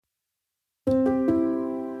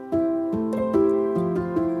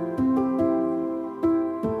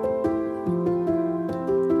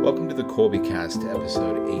the Colby Cast,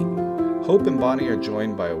 episode 8. Hope and Bonnie are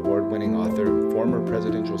joined by award-winning author and former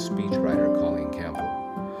presidential speechwriter Colleen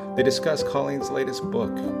Campbell. They discuss Colleen's latest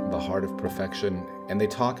book, The Heart of Perfection, and they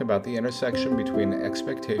talk about the intersection between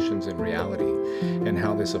expectations and reality and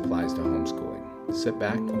how this applies to homeschooling. Sit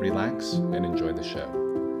back, relax, and enjoy the show.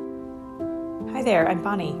 Hi there, I'm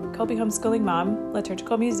Bonnie, Colby homeschooling mom,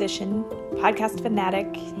 liturgical musician, podcast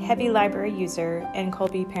fanatic, heavy library user, and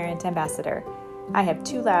Colby parent ambassador. I have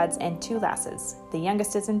 2 lads and 2 lasses. The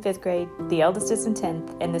youngest is in 5th grade, the eldest is in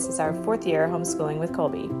 10th, and this is our 4th year homeschooling with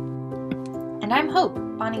Colby. And I'm Hope,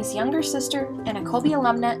 Bonnie's younger sister and a Colby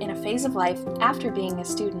alumna in a phase of life after being a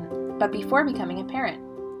student, but before becoming a parent.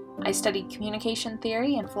 I studied communication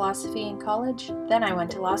theory and philosophy in college, then I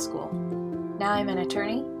went to law school. Now I'm an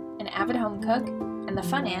attorney, an avid home cook, and the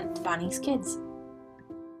fun aunt to Bonnie's kids.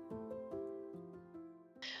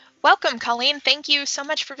 Welcome, Colleen. Thank you so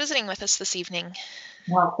much for visiting with us this evening.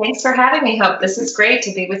 Well, thanks for having me, Hope. This is great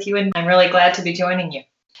to be with you, and I'm really glad to be joining you.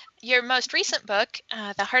 Your most recent book,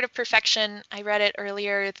 The Heart of Perfection, I read it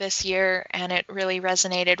earlier this year, and it really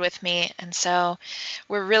resonated with me. And so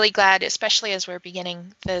we're really glad, especially as we're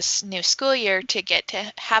beginning this new school year, to get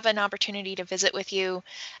to have an opportunity to visit with you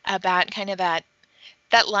about kind of that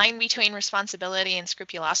line between responsibility and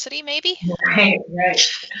scrupulosity, maybe? Right.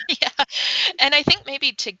 Yeah. And I think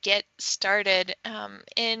maybe to get started,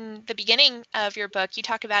 in the beginning of your book, you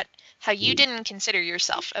talk about how you didn't consider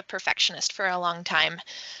yourself a perfectionist for a long time.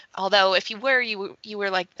 Although if you were, you were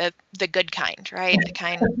like the good kind, right? The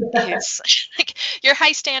kind who's like your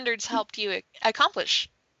high standards helped you accomplish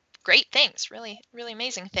great things, really, really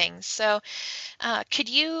amazing things. So could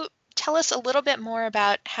you tell us a little bit more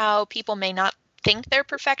about how people may not think they're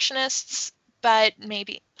perfectionists, but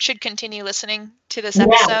maybe should continue listening to this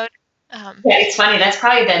episode? Yeah, it's funny. That's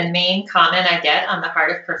probably the main comment I get on The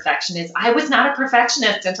Heart of Perfection is I was not a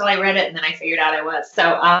perfectionist until I read it, and then I figured out I was.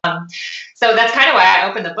 So that's kind of why I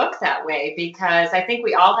opened the book that way, because I think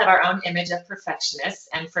we all have our own image of perfectionists.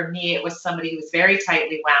 And for me, it was somebody who was very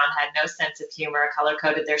tightly wound, had no sense of humor,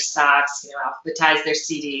 color-coded their socks, alphabetized their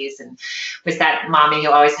CDs, and was that mommy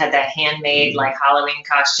who always had that handmade like Halloween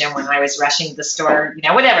costume when I was rushing to the store,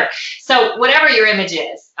 whatever. So whatever your image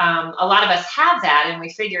is, a lot of us have that, and we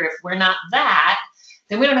figure if we're not that,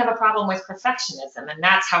 then we don't have a problem with perfectionism. And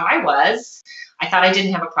that's how I was. I thought I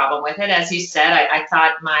didn't have a problem with it. As you said, I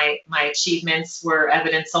thought my achievements were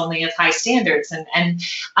evidence only of high standards. And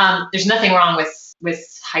there's nothing wrong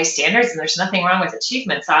with high standards, and there's nothing wrong with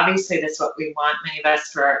achievements. Obviously, that's what we want, many of us,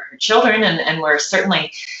 for our children. And we're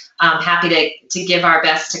certainly happy to give our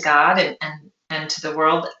best to God and to the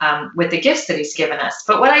world with the gifts that he's given us.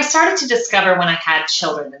 But what I started to discover when I had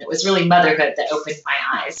children, and it was really motherhood that opened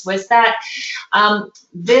my eyes, was that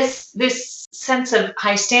this sense of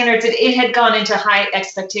high standards, it had gone into high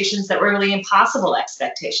expectations that were really impossible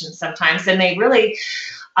expectations sometimes, and they really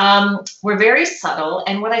were very subtle.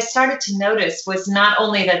 And what I started to notice was not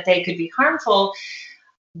only that they could be harmful,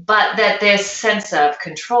 but that this sense of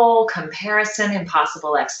control, comparison,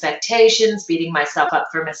 impossible expectations, beating myself up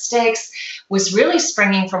for mistakes, was really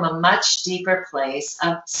springing from a much deeper place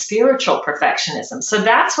of spiritual perfectionism. So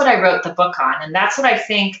that's what I wrote the book on, and that's what I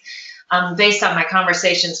think, based on my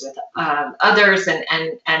conversations with others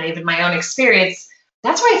and even my own experience,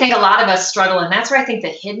 that's where I think a lot of us struggle, and that's where I think the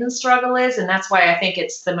hidden struggle is, and that's why I think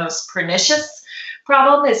it's the most pernicious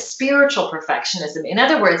problem, is spiritual perfectionism. In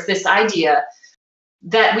other words, this idea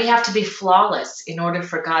that we have to be flawless in order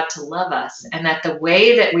for God to love us, and that the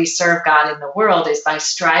way that we serve God in the world is by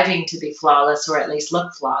striving to be flawless, or at least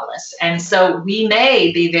look flawless. And so we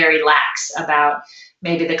may be very lax about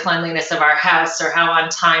maybe the cleanliness of our house, or how on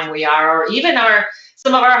time we are, or even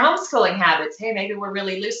some of our homeschooling habits. Hey, maybe we're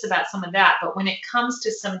really loose about some of that. But when it comes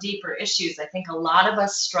to some deeper issues, I think a lot of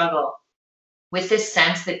us struggle with this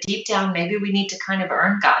sense that deep down, maybe we need to kind of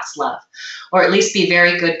earn God's love, or at least be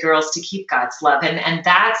very good girls to keep God's love. And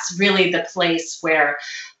that's really the place where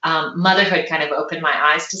motherhood kind of opened my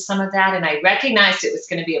eyes to some of that. And I recognized it was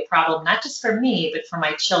going to be a problem, not just for me, but for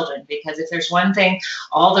my children. Because if there's one thing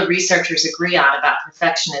all the researchers agree on about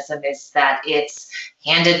perfectionism, is that it's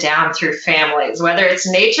handed down through families. Whether it's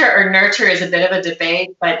nature or nurture is a bit of a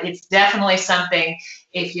debate, but it's definitely something,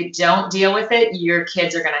 if you don't deal with it, your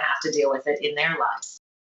kids are going to have to deal with it in their lives.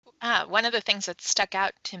 One of the things that stuck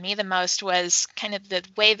out to me the most was kind of the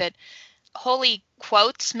way that holy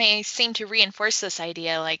quotes may seem to reinforce this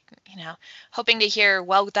idea, like, hoping to hear,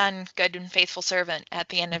 "Well done, good and faithful servant," at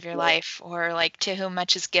the end of your life, or like, "To whom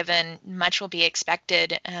much is given, much will be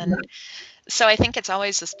expected." And so I think it's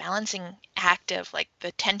always this balancing act of like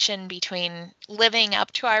the tension between living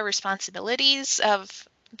up to our responsibilities of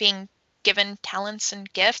being given talents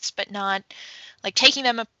and gifts, but not like taking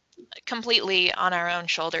them completely on our own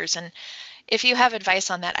shoulders. And if you have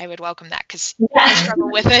advice on that, I would welcome that, because I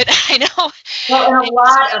struggle with it. I know. Well, and a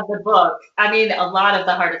lot of the book, a lot of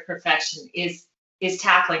The Heart of Perfection is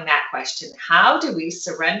tackling that question. How do we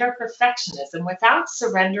surrender perfectionism without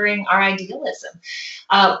surrendering our idealism,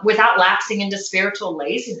 without lapsing into spiritual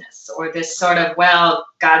laziness or this sort of, well,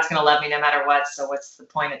 God's going to love me no matter what, so what's the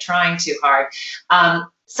point of trying too hard?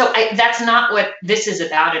 So that's not what this is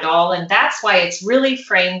about at all. And that's why it's really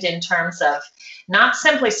framed in terms of not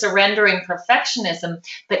simply surrendering perfectionism,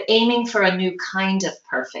 but aiming for a new kind of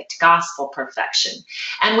perfect, gospel perfection.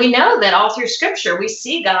 And we know that all through Scripture, we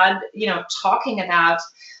see God, talking about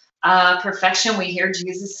perfection. We hear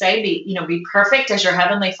Jesus say, be perfect as your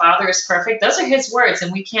heavenly Father is perfect. Those are his words,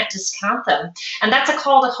 and we can't discount them. And that's a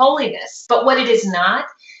call to holiness. But what it is not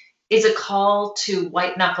is a call to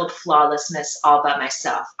white-knuckled flawlessness all by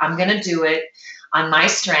myself. I'm going to do it on my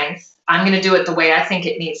strength. I'm going to do it the way I think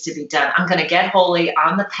it needs to be done. I'm going to get holy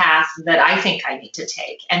on the path that I think I need to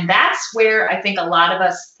take. And that's where I think a lot of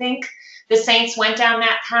us think the saints went down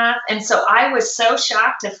that path. And so I was so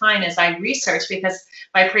shocked to find, as I researched, because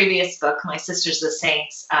my previous book, My Sisters the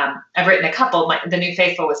Saints, I've written a couple. The New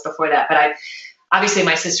Faithful was before that, but obviously,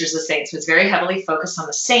 My Sisters the Saints was very heavily focused on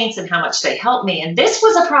the saints and how much they helped me. And this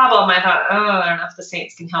was a problem. I thought, I don't know if the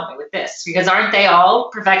saints can help me with this, because aren't they all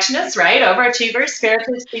perfectionists, right? Overachievers,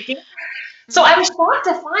 spiritually speaking. So I was shocked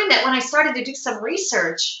to find that when I started to do some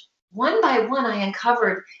research, one by one, I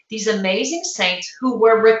uncovered these amazing saints who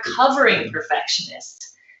were recovering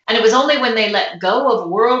perfectionists. And it was only when they let go of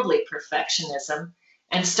worldly perfectionism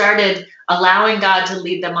and started allowing God to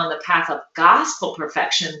lead them on the path of gospel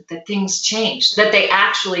perfection that things changed, that they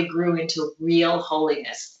actually grew into real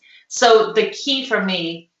holiness. So the key for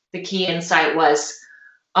me, the key insight was,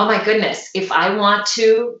 oh my goodness, if I want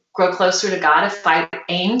to grow closer to God, if I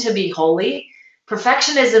aim to be holy,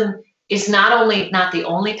 perfectionism is not the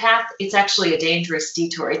only path, it's actually a dangerous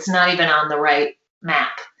detour. It's not even on the right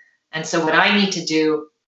map. And so what I need to do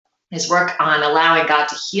is work on allowing God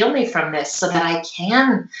to heal me from this so that I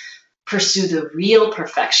can pursue the real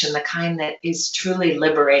perfection, the kind that is truly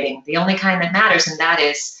liberating, the only kind that matters, and that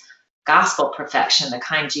is gospel perfection, the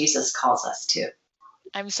kind Jesus calls us to.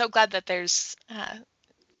 I'm so glad that there's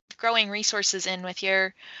growing resources in with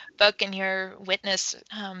your book and your witness.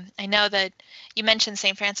 I know that you mentioned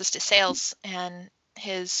St. Francis de Sales and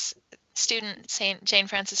his student, St. Jane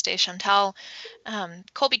Frances de Chantal.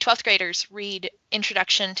 Colby 12th graders read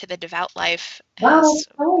Introduction to the Devout Life as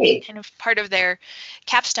kind of part of their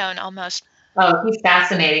capstone almost. Oh, he's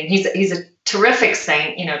fascinating. He's a terrific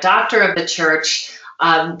saint, doctor of the church,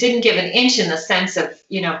 didn't give an inch in the sense of,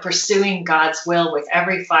 pursuing God's will with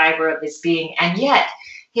every fiber of his being. And yet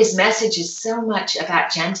his message is so much about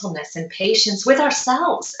gentleness and patience with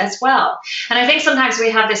ourselves as well. And I think sometimes we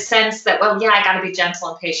have this sense that, well, yeah, I got to be gentle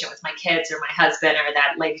and patient with my kids or my husband or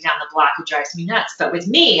that lady down the block who drives me nuts. But with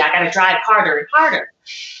me, I got to drive harder and harder.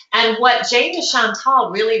 And what Jane de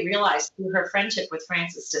Chantal really realized through her friendship with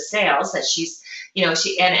Francis de Sales, that she's,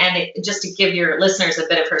 just to give your listeners a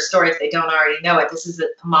bit of her story if they don't already know it, this is a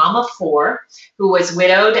mom of 4 who was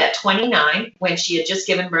widowed at 29 when she had just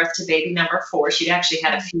given birth to baby number 4. She'd actually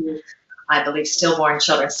had a few, I believe, stillborn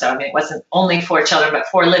children. So, it wasn't only 4 children, but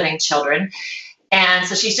 4 living children. And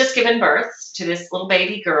so she's just given birth to this little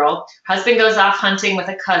baby girl. Husband goes off hunting with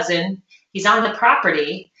a cousin. He's on the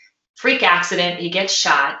property. Freak accident, he gets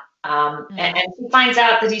shot, and she finds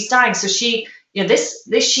out that he's dying. So she,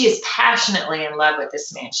 she is passionately in love with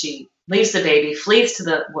this man. She leaves the baby, flees to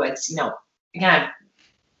the woods, again,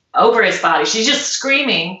 over his body. She's just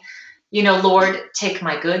screaming, Lord, take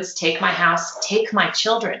my goods, take my house, take my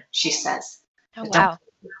children, she says. Oh, wow.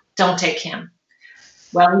 Don't take him.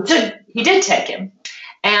 Well, he did take him.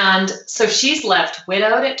 And so she's left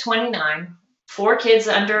widowed at 29, 4 kids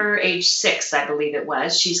under age 6, I believe it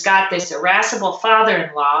was. She's got this irascible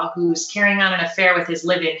father-in-law who's carrying on an affair with his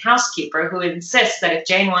live-in housekeeper, who insists that if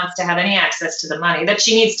Jane wants to have any access to the money, that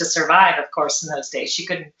she needs to survive, of course, in those days. She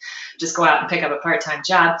couldn't just go out and pick up a part-time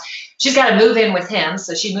job. She's got to move in with him,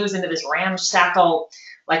 so she moves into this ramshackle,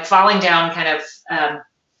 like falling down kind of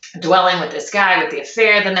dwelling with this guy with the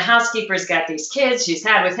affair. Then the housekeeper's got these kids she's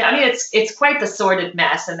had with him. It's quite the sordid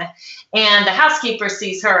mess. And the housekeeper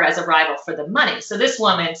sees her as a rival for the money. So this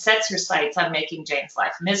woman sets her sights on making Jane's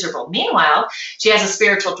life miserable. Meanwhile, she has a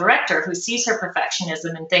spiritual director who sees her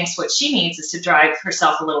perfectionism and thinks what she needs is to drive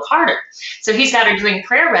herself a little harder. So he's got her doing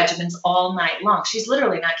prayer regimens all night long. She's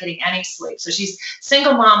literally not getting any sleep. So she's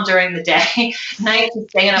single mom during the day. Night she's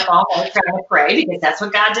staying up all night trying to pray because that's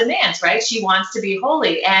what God demands, right? She wants to be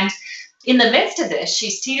holy. And in the midst of this,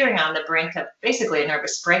 she's teetering on the brink of basically a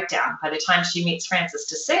nervous breakdown by the time she meets Francis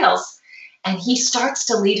de Sales. And he starts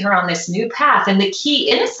to lead her on this new path. And the key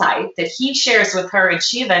insight that he shares with her, and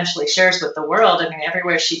she eventually shares with the world, I mean,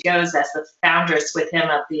 everywhere she goes as the foundress with him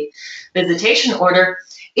of the Visitation Order,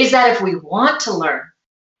 is that if we want to learn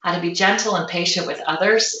how to be gentle and patient with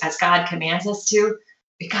others as God commands us to,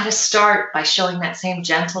 we got to start by showing that same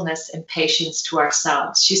gentleness and patience to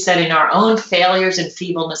ourselves. She said, in our own failures and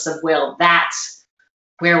feebleness of will, that's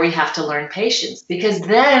where we have to learn patience, because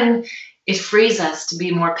then it frees us to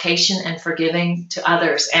be more patient and forgiving to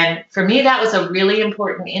others. And for me, that was a really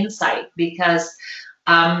important insight, because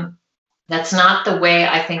that's not the way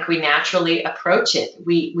I think we naturally approach it.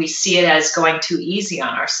 We see it as going too easy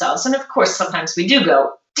on ourselves. And of course, sometimes we do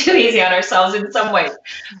go too easy on ourselves in some ways.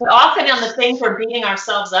 But often on the things we're beating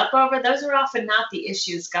ourselves up over, those are often not the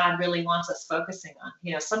issues God really wants us focusing on.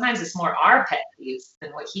 You know, sometimes it's more our pet peeves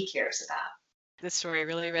than what he cares about. This story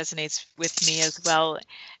really resonates with me as well.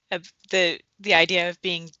 The idea of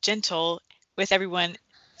being gentle with everyone,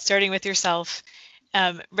 starting with yourself,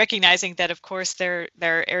 recognizing that, of course, there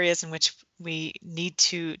are areas in which we need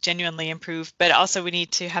to genuinely improve, but also we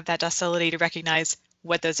need to have that docility to recognize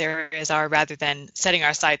what those areas are, rather than setting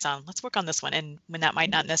our sights on, let's work on this one, and when that might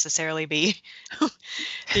not necessarily be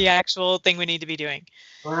the actual thing we need to be doing.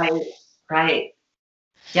 Right.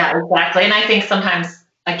 Yeah, exactly. And I think sometimes,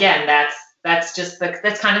 again, that's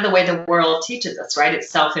kind of the way the world teaches us, right? It's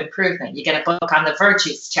self-improvement. You get a book on the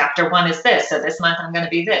virtues. Chapter 1 is this. So this month I'm going to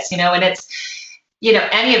be this, and it's,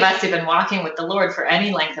 any of us who've been walking with the Lord for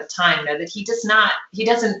any length of time know that he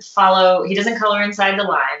doesn't color inside the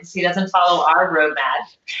lines. He doesn't follow our roadmap.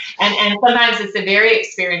 And sometimes it's the very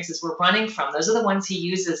experiences we're running from. Those are the ones he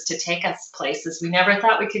uses to take us places we never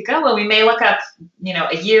thought we could go. And we may look up,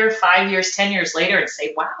 a year, 5 years, 10 years later and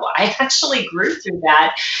say, wow, I actually grew through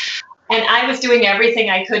that. And I was doing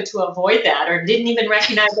everything I could to avoid that, or didn't even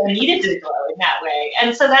recognize I needed to grow in that way.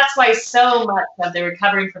 And so that's why so much of the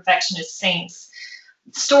Recovering Perfectionist Saints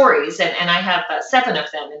stories, and I have 7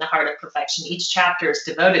 of them in the Heart of Perfection. Each chapter is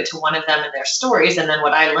devoted to one of them and their stories, and then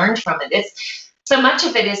what I learned from it. It's so much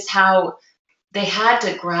of it is how they had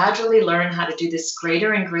to gradually learn how to do this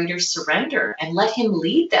greater and greater surrender and let him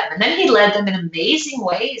lead them. And then he led them in amazing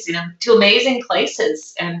ways, to amazing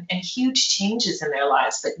places and huge changes in their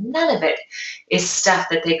lives. But none of it is stuff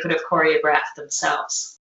that they could have choreographed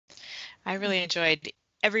themselves. I really enjoyed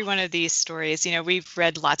every one of these stories. We've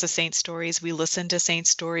read lots of saint stories, we listen to saint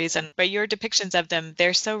stories, but your depictions of them,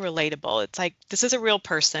 they're so relatable. It's like, this is a real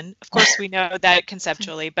person. Of course, we know that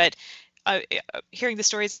conceptually, but hearing the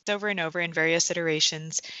stories over and over in various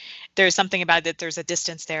iterations, there's something about it. There's a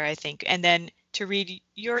distance there, I think. And then to read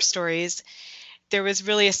your stories, there was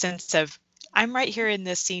really a sense of, I'm right here in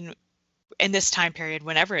this scene, in this time period,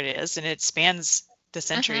 whenever it is, and it spans the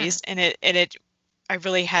centuries, and I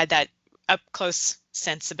really had that up close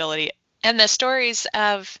sensibility. And the stories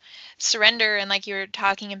of surrender, and like you were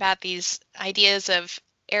talking about, these ideas of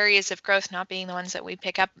areas of growth not being the ones that we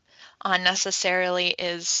pick up on necessarily,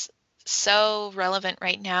 is so relevant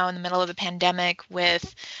right now in the middle of the pandemic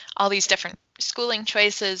with all these different schooling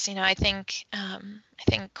choices. I think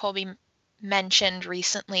Colby mentioned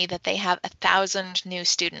recently that they have 1,000 new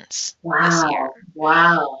students this year.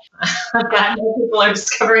 Wow. I'm glad more people are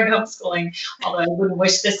discovering homeschooling, although I wouldn't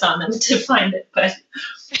wish this on them to find it. But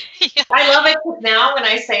yeah. I love it, because now when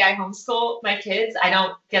I say I homeschool my kids, I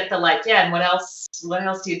don't get the and what else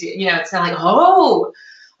do you do? It's not like, oh,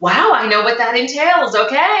 wow, I know what that entails.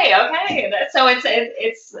 Okay. So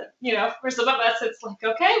it's for some of us, it's like,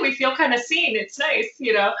 okay, we feel kind of seen. It's nice,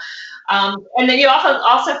 and then you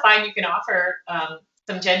also find you can offer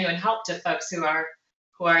some genuine help to folks who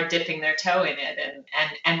are dipping their toe in it,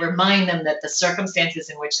 and remind them that the circumstances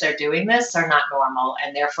in which they're doing this are not normal,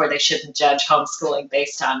 and therefore they shouldn't judge homeschooling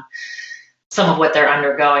based on some of what they're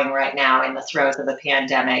undergoing right now in the throes of the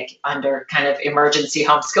pandemic under kind of emergency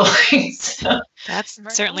homeschooling. So. That's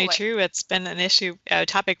certainly true. It's been an issue, a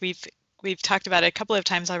topic we've talked about a couple of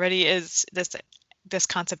times already, is this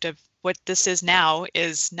concept of what this is now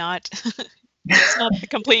is not, it's not the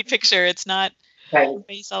complete picture. It's not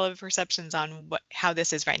based all of perceptions on how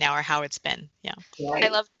this is right now or how it's been. Yeah.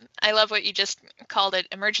 Right. I love what you just called it,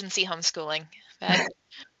 emergency homeschooling. But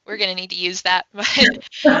we're going to need to use that. But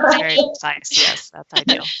that's very precise. Yes, that's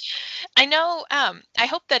ideal. I know, I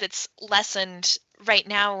hope that it's lessened right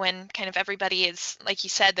now when kind of everybody is, like you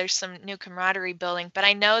said, there's some new camaraderie building. But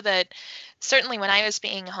I know that certainly when I was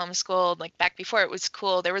being homeschooled, like back before it was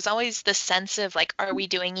cool, there was always this sense of like, are we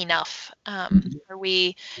doing enough? Are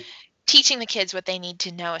we teaching the kids what they need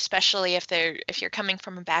to know, especially if you're coming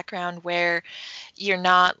from a background where you're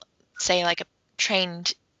not say, like a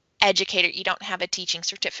trained educator, you don't have a teaching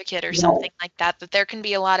certificate or something like that, that there can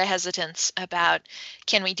be a lot of hesitance about,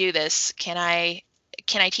 can we do this? Can I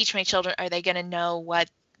teach my children? Are they going to know what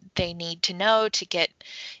they need to know to get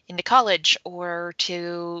into college or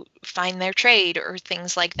to find their trade or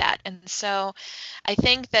things like that? And so I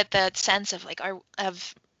think that the sense of like,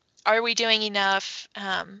 are we doing enough?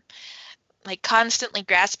 Like constantly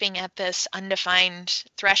grasping at this undefined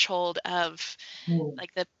threshold of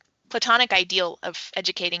like the platonic ideal of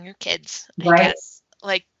educating your kids, I guess.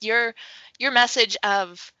 Like your message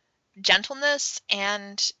of gentleness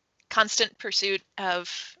and constant pursuit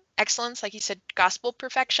of excellence, like you said, gospel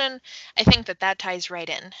perfection, I think that ties right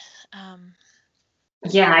in.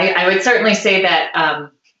 Yeah, I would certainly say that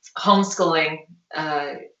homeschooling,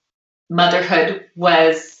 motherhood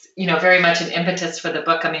was, very much an impetus for the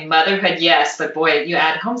book. I mean, motherhood, yes, but boy, you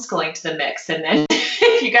add homeschooling to the mix, and then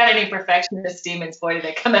if you got any perfectionist demons, boy, do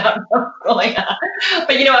they come out in homeschooling.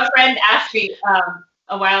 But a friend asked me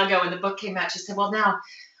a while ago when the book came out, she said, well, now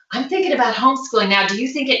I'm thinking about homeschooling now. Do you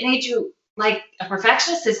think it made you like a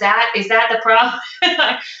perfectionist? Is that the problem?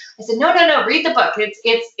 I said, no, read the book.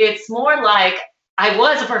 It's more like I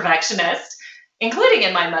was a perfectionist, including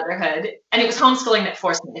in my motherhood, and it was homeschooling that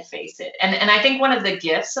forced me to face it. And I think one of the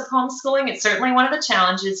gifts of homeschooling, it's certainly one of the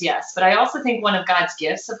challenges, yes, but I also think one of God's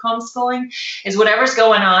gifts of homeschooling is whatever's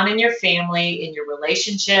going on in your family, in your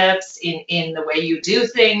relationships, in the way you do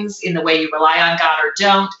things, in the way you rely on God or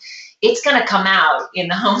don't, it's going to come out in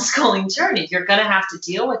the homeschooling journey. You're going to have to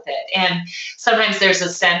deal with it. And sometimes there's a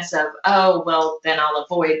sense of, oh, well, then I'll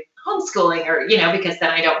avoid homeschooling, or because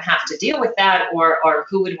then I don't have to deal with that, or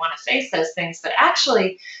who would want to face those things. But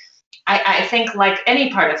actually, I think like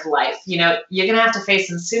any part of life, you're going to have to face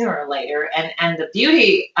them sooner or later. And the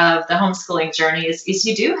beauty of the homeschooling journey is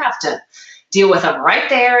you do have to deal with them right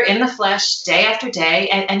there in the flesh, day after day,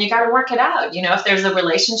 and you got to work it out. If there's a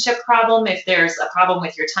relationship problem, if there's a problem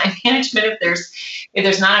with your time management, if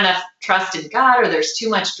there's not enough trust in God, or there's too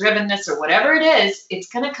much drivenness, or whatever it is, it's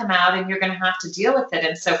going to come out, and you're going to have to deal with it.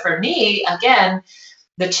 And so for me, again,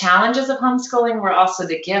 the challenges of homeschooling were also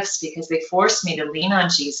the gifts, because they forced me to lean on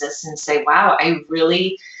Jesus and say, wow, I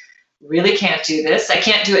really, really can't do this. I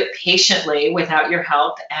can't do it patiently without your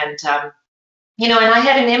help. And and I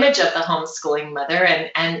had an image of the homeschooling mother,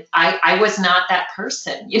 and I was not that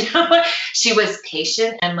person. She was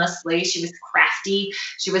patient endlessly. She was crafty.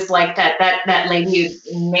 She was like that lady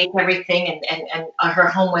who made everything, and her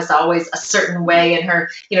home was always a certain way, and her,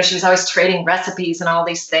 she was always trading recipes and all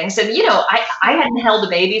these things. And I hadn't held a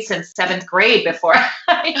baby since 7th grade before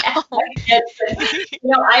I had my kids. And,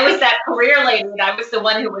 I was that career lady, and I was the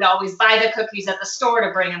one who would always buy the cookies at the store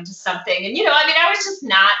to bring them to something. And I was just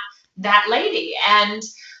not that lady. And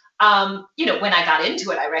when I got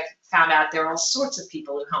into it, I found out there are all sorts of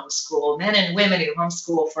people who homeschool, men and women who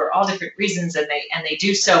homeschool for all different reasons, and they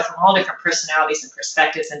do so from all different personalities and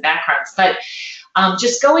perspectives and backgrounds. But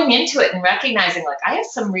just going into it and recognizing, like, I have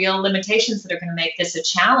some real limitations that are going to make this a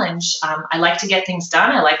challenge. I like to get things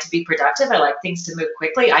done. I like to be productive. I like things to move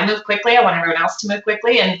quickly. I move quickly. I want everyone else to move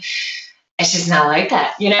quickly, and it's just not like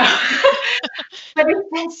that, But it's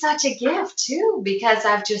been such a gift too, because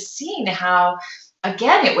I've just seen how,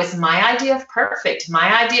 again, it was my idea of perfect,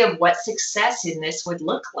 my idea of what success in this would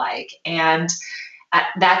look like. And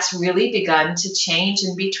that's really begun to change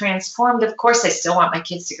and be transformed. Of course, I still want my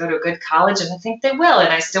kids to go to a good college, and I think they will.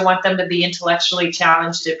 And I still want them to be intellectually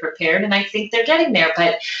challenged and prepared, and I think they're getting there.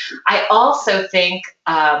 But I also think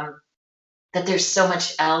that there's so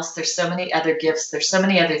much else. There's so many other gifts. There's so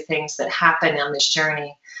many other things that happen on this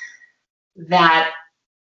journey that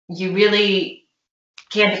you really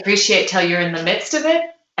can't appreciate till you're in the midst of it,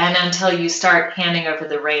 and until you start handing over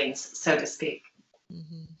the reins, so to speak.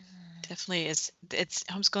 Mm-hmm. Definitely it's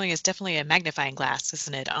homeschooling is definitely a magnifying glass,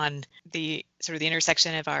 isn't it, on the sort of the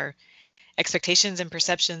intersection of our expectations and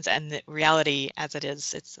perceptions and the reality as it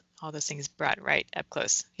is. It's all those things brought right up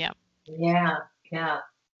close. Yeah. Mm-hmm.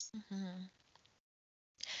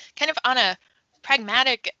 Kind of on a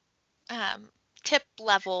pragmatic tip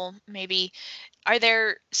level, maybe, are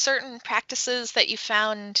there certain practices that you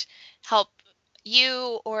found help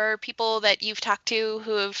you or people that you've talked to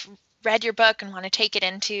who have read your book and want to take it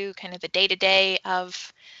into kind of the day-to-day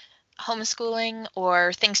of homeschooling,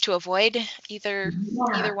 or things to avoid, either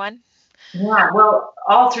one? Yeah, well,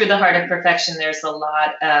 all through The Heart of Perfection, there's a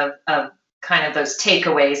lot of kind of those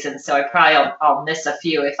takeaways, and so I'll miss a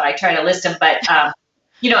few if I try to list them, but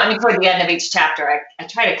toward the end of each chapter, I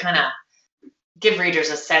try to kind of give readers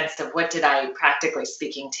a sense of what did I, practically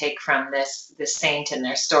speaking, take from this saint and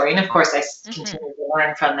their story. And of course, I continue to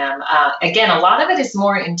learn from them. Again, a lot of it is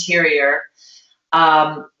more interior.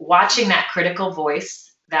 watching that critical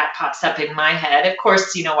voice that pops up in my head. Of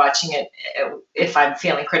course, watching it if I'm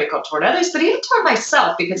feeling critical toward others, but even toward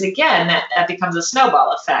myself, because again, that becomes a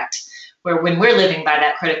snowball effect where when we're living by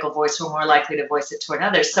that critical voice, we're more likely to voice it toward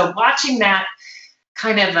others. So watching that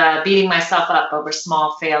kind of beating myself up over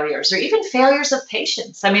small failures or even failures of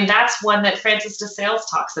patience. I mean, that's one that Francis de Sales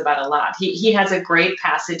talks about a lot. He has a great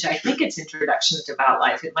passage. I think it's Introduction to Devout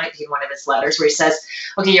Life. It might be one of his letters where he says,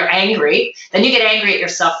 okay, you're angry. Then you get angry at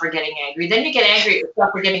yourself for getting angry. Then you get angry at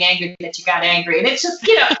yourself for getting angry that you got angry. And it's just,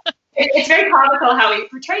 it's very comical how he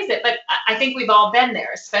portrays it. But I think we've all been there,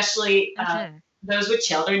 especially those with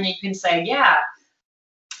children. You can say, yeah,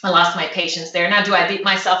 I lost my patience there. Now, do I beat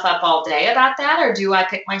myself up all day about that? Or do I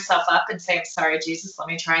pick myself up and say, I'm sorry, Jesus, let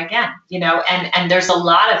me try again? And there's a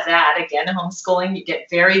lot of that. Again, in homeschooling, you get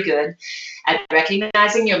very good at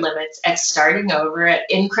recognizing your limits, at starting over, at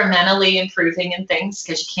incrementally improving in things,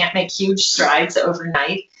 because you can't make huge strides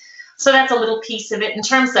overnight. So that's a little piece of it. In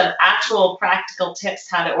terms of actual practical tips,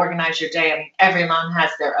 how to organize your day, I mean, every mom has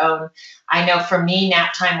their own. I know for me,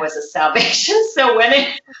 nap time was a salvation. So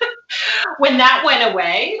when that went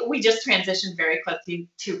away, we just transitioned very quickly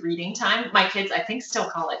to reading time. My kids, I think, still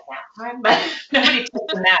call it nap time, but nobody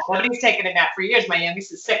takes a nap. Nobody's taken a nap for years. My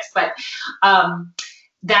youngest is 6, but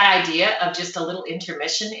that idea of just a little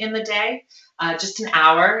intermission in the day, just an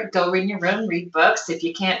hour, go read in your room, read books. If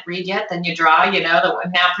you can't read yet, then you draw.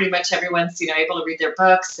 Now pretty much everyone's able to read their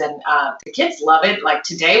books, and the kids love it. Like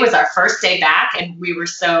today was our first day back, and we were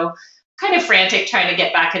so kind of frantic trying to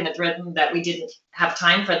get back in the rhythm that we didn't have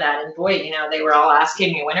time for that. And boy, they were all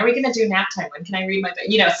asking me, when are we going to do nap time? When can I read my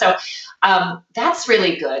book? So that's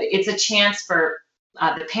really good. It's a chance for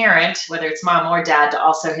the parent, whether it's mom or dad, to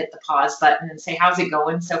also hit the pause button and say, how's it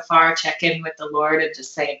going so far? Check in with the Lord and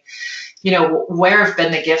just say, where have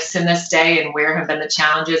been the gifts in this day and where have been the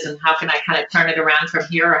challenges, and how can I kind of turn it around from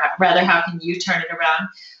here? Or rather, how can you turn it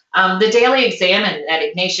around? The daily examine that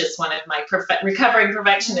Ignatius, one of my recovering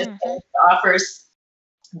perfectionists, offers,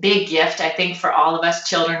 big gift, I think, for all of us,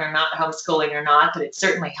 children or not, homeschooling or not, but it's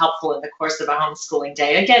certainly helpful in the course of a homeschooling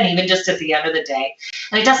day. Again, even just at the end of the day.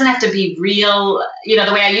 And it doesn't have to be real, the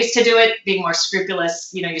way I used to do it, being more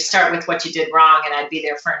scrupulous. You start with what you did wrong, and I'd be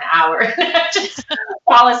there for an hour and I'd just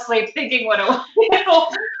fall asleep thinking what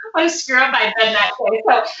a screw up I've been that day.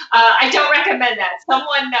 So I don't recommend that.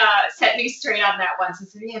 Someone set me straight on that once and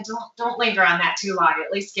said, yeah, don't linger on that too long,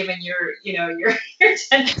 at least given your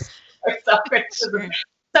tendency or self-criticism.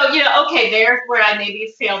 So, okay, there's where I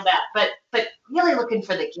maybe failed that, but really looking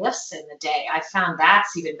for the gifts in the day. I found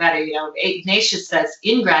that's even better. Ignatius says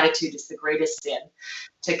ingratitude is the greatest sin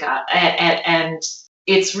to God. And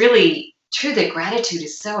it's really true that gratitude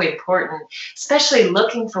is so important, especially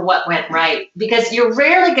looking for what went right, because you're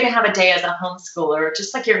rarely going to have a day as a homeschooler,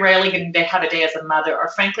 just like you're rarely going to have a day as a mother, or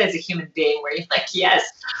frankly as a human being, where you're like, yes,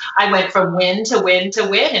 I went from win to win to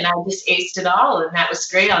win, and I just aced it all, and that was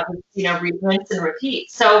great. I'll just, rinse and repeat.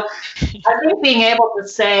 So I think being able to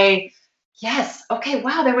say, yes, okay,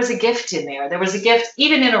 wow, there was a gift in there. There was a gift,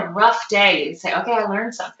 even in a rough day. You say, okay, I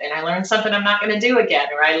learned something. I learned something I'm not going to do again,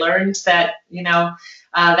 or I learned that,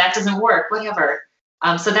 that doesn't work, whatever.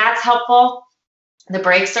 So that's helpful. The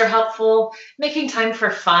breaks are helpful. Making time for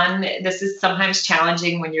fun. This is sometimes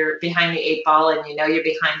challenging when you're behind the 8 ball and you're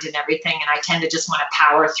behind in everything. And I tend to just want to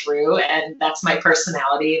power through. And that's my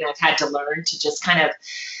personality. And I've had to learn to just kind of,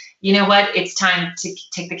 it's time to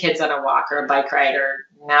take the kids on a walk or a bike ride, or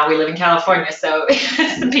now we live in California, so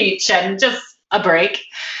it's the beach and just a break,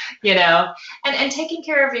 and taking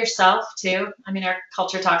care of yourself too. I mean, our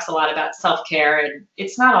culture talks a lot about self-care, and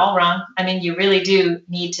it's not all wrong. I mean, you really do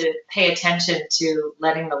need to pay attention to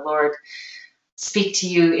letting the Lord speak to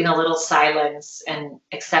you in a little silence and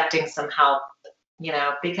accepting some help,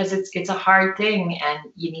 because it's a hard thing, and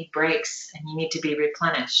you need breaks and you need to be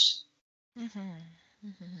replenished. Mm-hmm.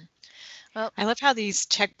 Mm-hmm. Well, I love how these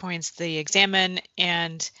checkpoints, the examine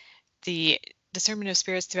and the discernment of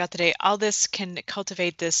spirits throughout the day, all this can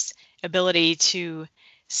cultivate this ability to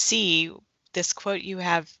see this quote you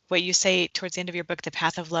have, what you say towards the end of your book, the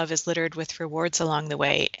path of love is littered with rewards along the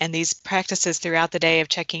way. And these practices throughout the day of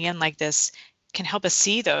checking in like this can help us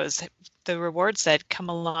see the rewards that come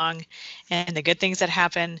along and the good things that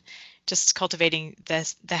happen, just cultivating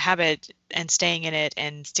the habit and staying in it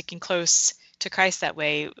and sticking close to Christ that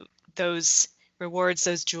way. Those rewards,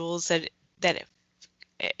 those jewels that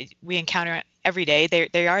we encounter every day,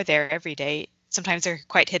 they are there every day. Sometimes they're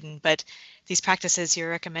quite hidden, but these practices you're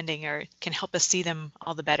recommending can help us see them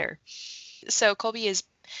all the better. So Colby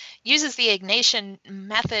uses the Ignatian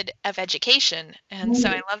method of education, and so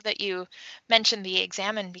I love that you mentioned the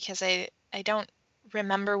examine, because I don't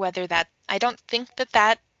remember whether that, I don't think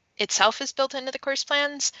that itself is built into the course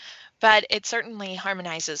plans, but it certainly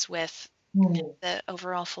harmonizes with the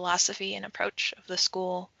overall philosophy and approach of the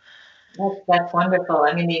school. That's wonderful.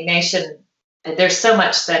 I mean, the Ignatian, there's so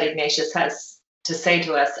much that Ignatius has to say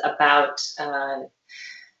to us about,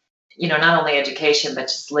 not only education, but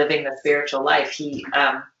just living the spiritual life. He,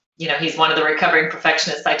 he's one of the recovering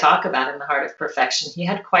perfectionists I talk about in The Heart of Perfection. He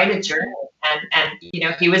had quite a journey, and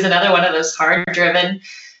he was another one of those hard-driven,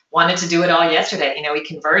 wanted to do it all yesterday. He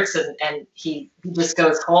converts and he just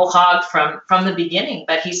goes whole hog from the beginning,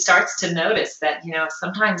 but he starts to notice that,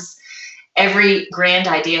 sometimes every grand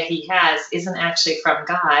idea he has isn't actually from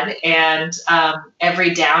God, and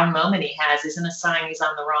every down moment he has isn't a sign he's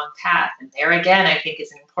on the wrong path. And there again, I think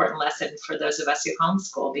is an important lesson for those of us who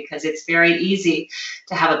homeschool, because it's very easy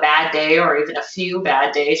to have a bad day or even a few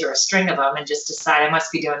bad days or a string of them and just decide I must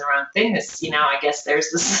be doing the wrong thing. This, I guess there's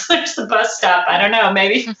the bus stop. I don't know.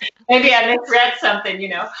 Maybe I misread something,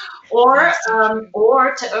 or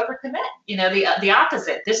to overcommit, the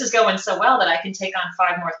opposite. This is going so well that I can take on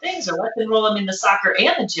 5 more things, or let's enroll them in the soccer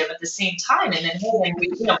and the gym at the same time. And then,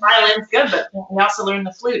 violin's good, but we also learn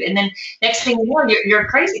the flute. And then next thing you know, you're a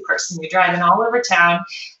crazy person. You're driving all over town,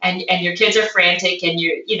 and your kids are frantic, and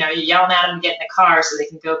you're yelling at them to get in the car so they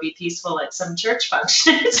can go be peaceful at some church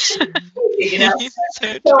function. So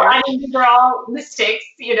I mean, these are all mistakes,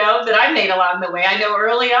 that I made along the way. I know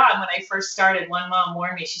early on when I first started, one mom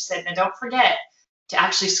warned me. She said, "Now don't forget to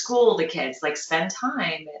actually school the kids, like spend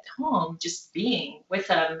time at home, just being with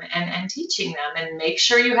them and teaching them, and make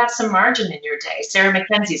sure you have some margin in your day." Sarah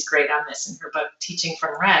Mackenzie's great on this in her book, Teaching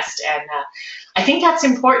from Rest. And I think that's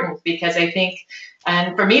important, because I think,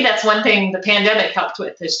 and for me, that's one thing the pandemic helped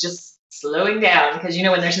with, is just slowing down, because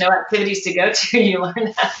when there's no activities to go to, you learn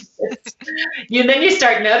that. Then you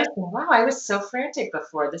start noticing, wow, I was so frantic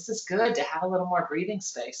before. This is good to have a little more breathing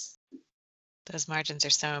space. Those margins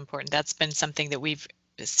are so important. That's been something that we've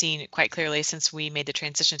seen quite clearly since we made the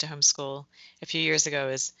transition to homeschool a few years ago,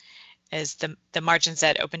 is the margins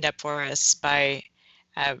that opened up for us by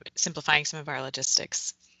simplifying some of our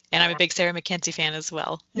logistics. And I'm a big Sarah Mackenzie fan as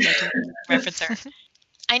well. I can reference her.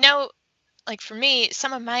 I know, like for me,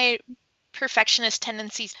 some of my perfectionist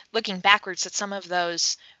tendencies, looking backwards at some of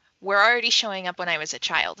those, were already showing up when I was a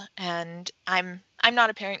child. And I'm not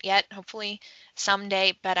a parent yet, hopefully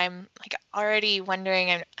someday, but I'm like already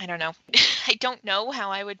wondering, I don't know. I don't know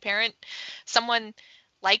how I would parent someone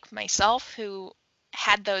like myself who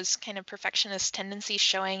had those kind of perfectionist tendencies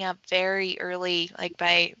showing up very early, like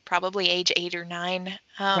by probably age 8 or 9.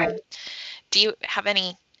 Right. Do you have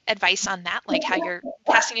any advice on that, like how you're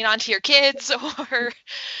passing it on to your kids, or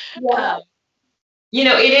I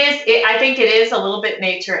think it is a little bit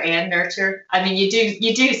nature and nurture. I mean,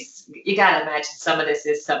 you gotta imagine some of this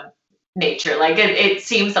is some nature. Like it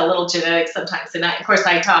seems a little genetic sometimes. And of course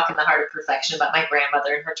I talk in The Heart of Perfection about my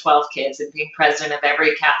grandmother and her 12 kids and being president of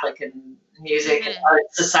every Catholic and music and art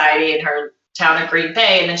society in her town of Green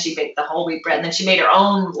Bay. And then she baked the whole wheat bread, and then she made her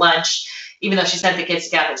own lunch, even though she sent the kids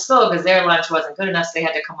to Catholic school, because their lunch wasn't good enough, so they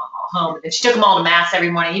had to come all home. And then she took them all to mass every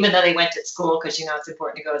morning, even though they went to school, because it's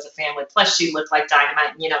important to go as a family. Plus she looked like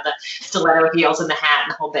dynamite, and the stiletto heels and the hat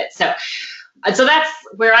and the whole bit. So that's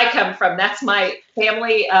where I come from. That's my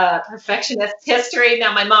family perfectionist history.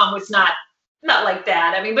 Now my mom was not like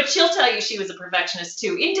that. I mean, but she'll tell you she was a perfectionist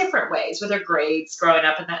too, in different ways, with her grades growing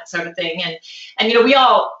up and that sort of thing. And we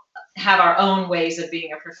all have our own ways of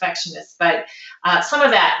being a perfectionist, but some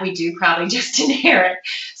of that we do probably just inherit.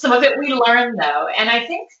 Some of it we learn, though. And I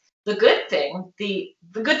think the good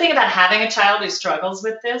thing about having a child who struggles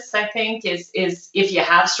with this, I think, is if you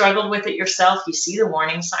have struggled with it yourself, you see the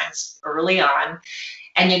warning signs early on,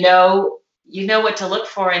 and you know what to look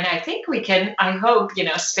for. And I think we can, I hope,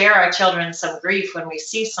 spare our children some grief when we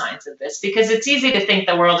see signs of this, because it's easy to think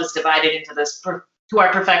the world is divided into those who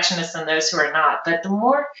are perfectionists and those who are not. But the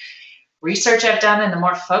more research I've done and the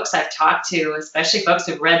more folks I've talked to, especially folks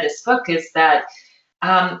who've read this book, is that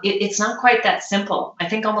it's not quite that simple. I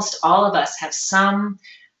think almost all of us have some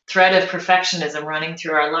thread of perfectionism running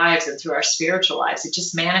through our lives and through our spiritual lives. It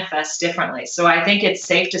just manifests differently. So I think it's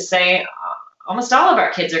safe to say almost all of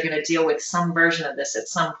our kids are going to deal with some version of this at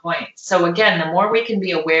some point. So again, the more we can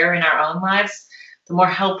be aware in our own lives, the more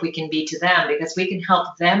help we can be to them, because we can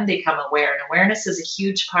help them become aware. And awareness is a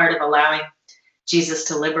huge part of allowing Jesus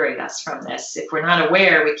to liberate us from this. If we're not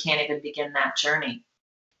aware, we can't even begin that journey.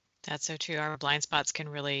 That's so true. Our blind spots can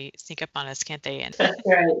really sneak up on us, can't they? That's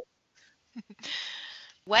right.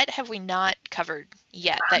 What have we not covered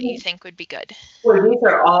yet that you think would be good? Well, these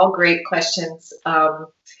are all great questions.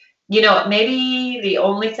 Maybe the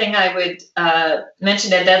only thing I would mention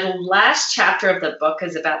that the last chapter of the book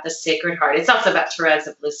is about the Sacred Heart. It's also about Therese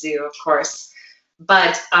of Lisieux, of course,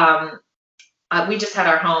 but we just had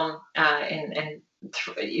our home and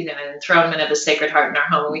enthronement of the Sacred Heart in our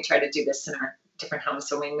home, and we try to do this in our different homes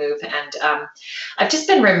when we move. And I've just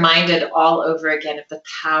been reminded all over again of the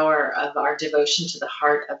power of our devotion to the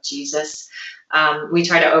heart of Jesus. We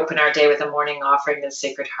try to open our day with a morning offering to the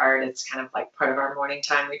Sacred Heart. It's kind of like part of our morning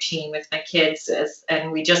time routine with my kids.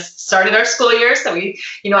 And we just started our school year. So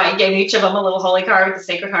I gave each of them a little holy card with the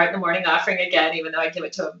Sacred Heart and the morning offering again, even though I give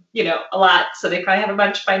it to them, a lot. So they probably have a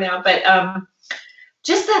bunch by now. But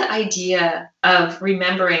just that idea of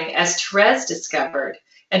remembering, as Therese discovered,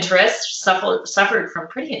 and Therese suffered from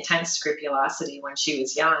pretty intense scrupulosity when she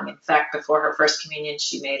was young. In fact, before her first communion,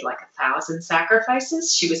 she made like 1,000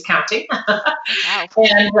 sacrifices. She was counting. Wow.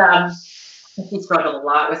 And she struggled a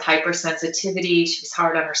lot with hypersensitivity. She was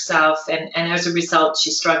hard on herself. And as a result,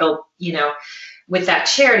 she struggled, with that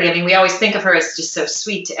charity. I mean, we always think of her as just so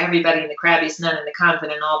sweet to everybody in the Crabby's Nun and the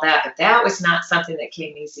convent and all that, but that was not something that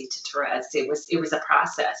came easy to Therese. It was a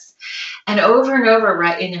process. And over,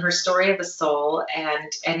 right in her story of the soul,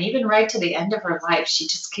 and even right to the end of her life, she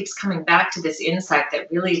just keeps coming back to this insight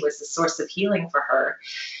that really was the source of healing for her.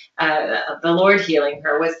 The Lord healing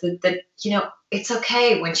her was that it's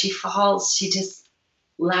okay when she falls. She just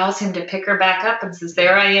allows him to pick her back up and says,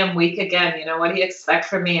 there I am, weak again. What do you expect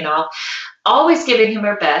from me? And always giving him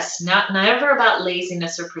her best, never about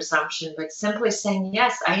laziness or presumption, but simply saying,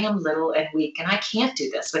 yes, I am little and weak, and I can't do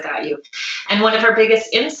this without you. And one of her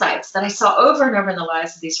biggest insights that I saw over and over in the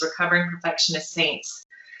lives of these recovering perfectionist saints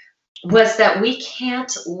was that we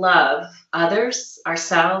can't love others,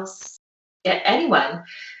 ourselves, anyone,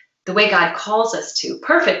 the way God calls us to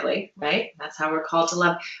perfectly, right? That's how we're called to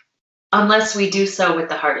love, unless we do so with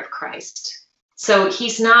the heart of Christ. So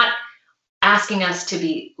he's not asking us to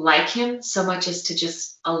be like him so much as to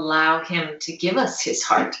just allow him to give us his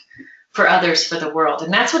heart for others, for the world.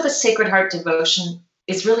 And that's what the Sacred Heart devotion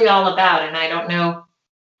is really all about. And I don't know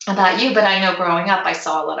about you, but I know growing up, I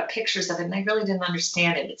saw a lot of pictures of it and I really didn't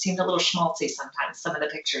understand it. It seemed a little schmaltzy sometimes, some of the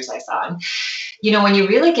pictures I saw. And, when you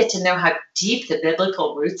really get to know how deep the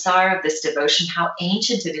biblical roots are of this devotion, how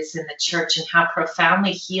ancient it is in the church, and how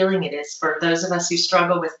profoundly healing it is for those of us who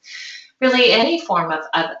struggle with really any form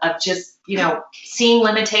of just, seeing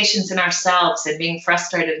limitations in ourselves and being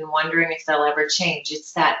frustrated and wondering if they'll ever change.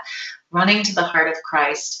 It's that running to the heart of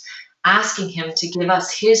Christ, asking him to give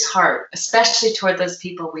us his heart, especially toward those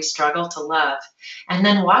people we struggle to love, and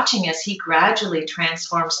then watching as he gradually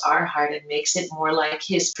transforms our heart and makes it more like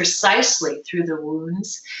his, precisely through the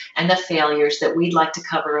wounds and the failures that we'd like to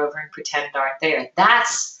cover over and pretend aren't there.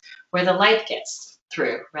 That's where the light gets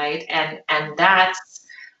through, right? And that's,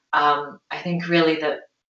 I think, really the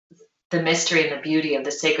mystery and the beauty of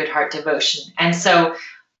the Sacred Heart devotion. And so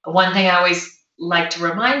one thing I always like to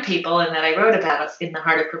remind people, and that I wrote about in The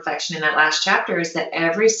Heart of Perfection in that last chapter, is that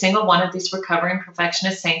every single one of these recovering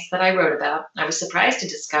perfectionist saints that I wrote about, I was surprised to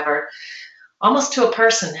discover almost to a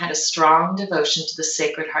person had a strong devotion to the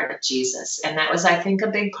Sacred Heart of Jesus. And that was, I think, a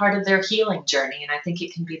big part of their healing journey. And I think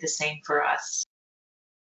it can be the same for us.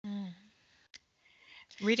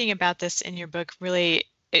 Reading about this in your book, really,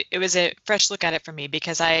 it was a fresh look at it for me,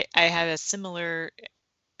 because I had a similar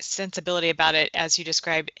sensibility about it as you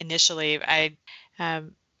described initially. I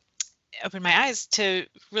opened my eyes to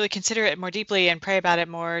really consider it more deeply and pray about it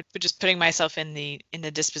more, but just putting myself in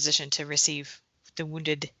the disposition to receive the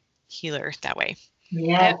wounded healer that way.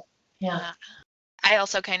 Yeah. I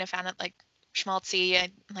also kind of found it like schmaltzy, I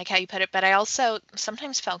like how you put it, but I also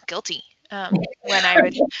sometimes felt guilty when I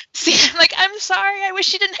would see him, like, I'm sorry, I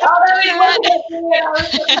wish you didn't have to do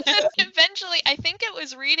that. Eventually, I think it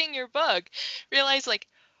was reading your book, realized, like,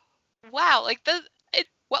 wow, like,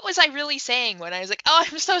 what was I really saying when I was like, oh,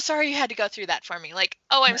 I'm so sorry you had to go through that for me. Like,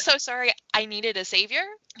 oh, I'm so sorry I needed a savior.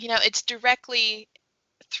 It's directly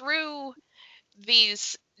through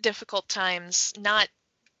these difficult times, not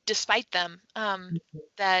despite them,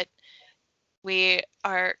 that we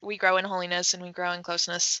grow in holiness and we grow in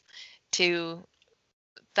closeness to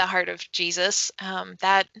the heart of Jesus.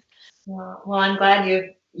 Well, I'm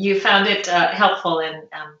glad you found it helpful, and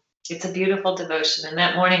it's a beautiful devotion, and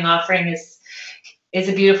that morning offering is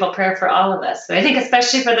a beautiful prayer for all of us. But I think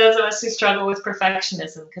especially for those of us who struggle with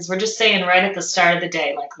perfectionism, because we're just saying right at the start of the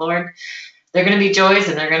day, like, Lord, there are going to be joys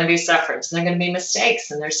and there are going to be sufferings and there are going to be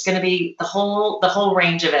mistakes and there's going to be the whole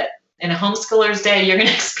range of it. In a homeschooler's day, you're going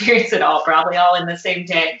to experience it all, probably all in the same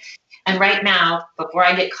day. And right now, before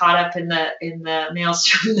I get caught up in the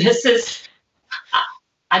maelstrom,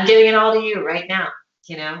 I'm giving it all to you right now.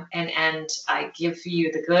 and I give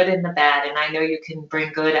you the good and the bad, and I know you can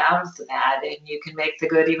bring good out of the bad, and you can make the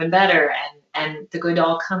good even better, and the good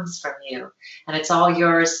all comes from you, and it's all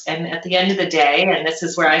yours. And at the end of the day, and this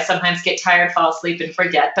is where I sometimes get tired, fall asleep, and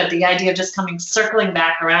forget, but the idea of just circling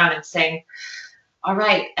back around and saying, all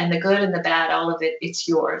right, and the good and the bad, all of it, it's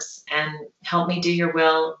yours, and help me do your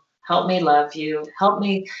will, help me love you, help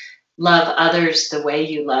me love others the way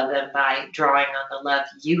you love them by drawing on the love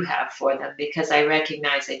you have for them, because I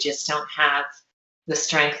recognize I just don't have the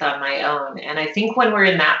strength on my own. And I think when we're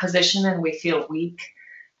in that position and we feel weak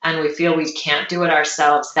and we feel we can't do it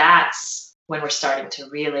ourselves, that's when we're starting to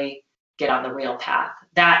really get on the real path.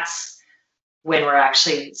 That's when we're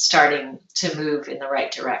actually starting to move in the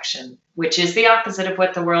right direction, which is the opposite of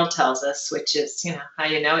what the world tells us, which is, how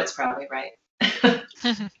it's probably right.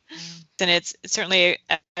 Then it's certainly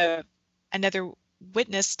another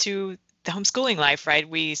witness to the homeschooling life, right?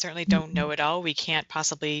 We certainly don't know it all. We can't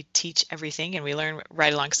possibly teach everything, and we learn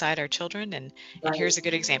right alongside our children. And here's a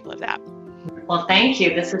good example of that. Well, thank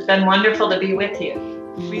you. This has been wonderful to be with you.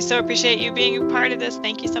 We so appreciate you being a part of this.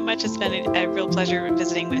 Thank you so much. It's been a real pleasure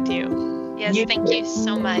visiting with you. Yes, thank you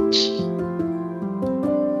so much.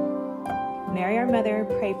 Mary, our Mother,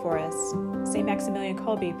 pray for us. St. Maximilian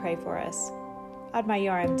Kolbe, pray for us. Ad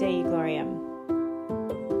Maiorem Dei Gloriam.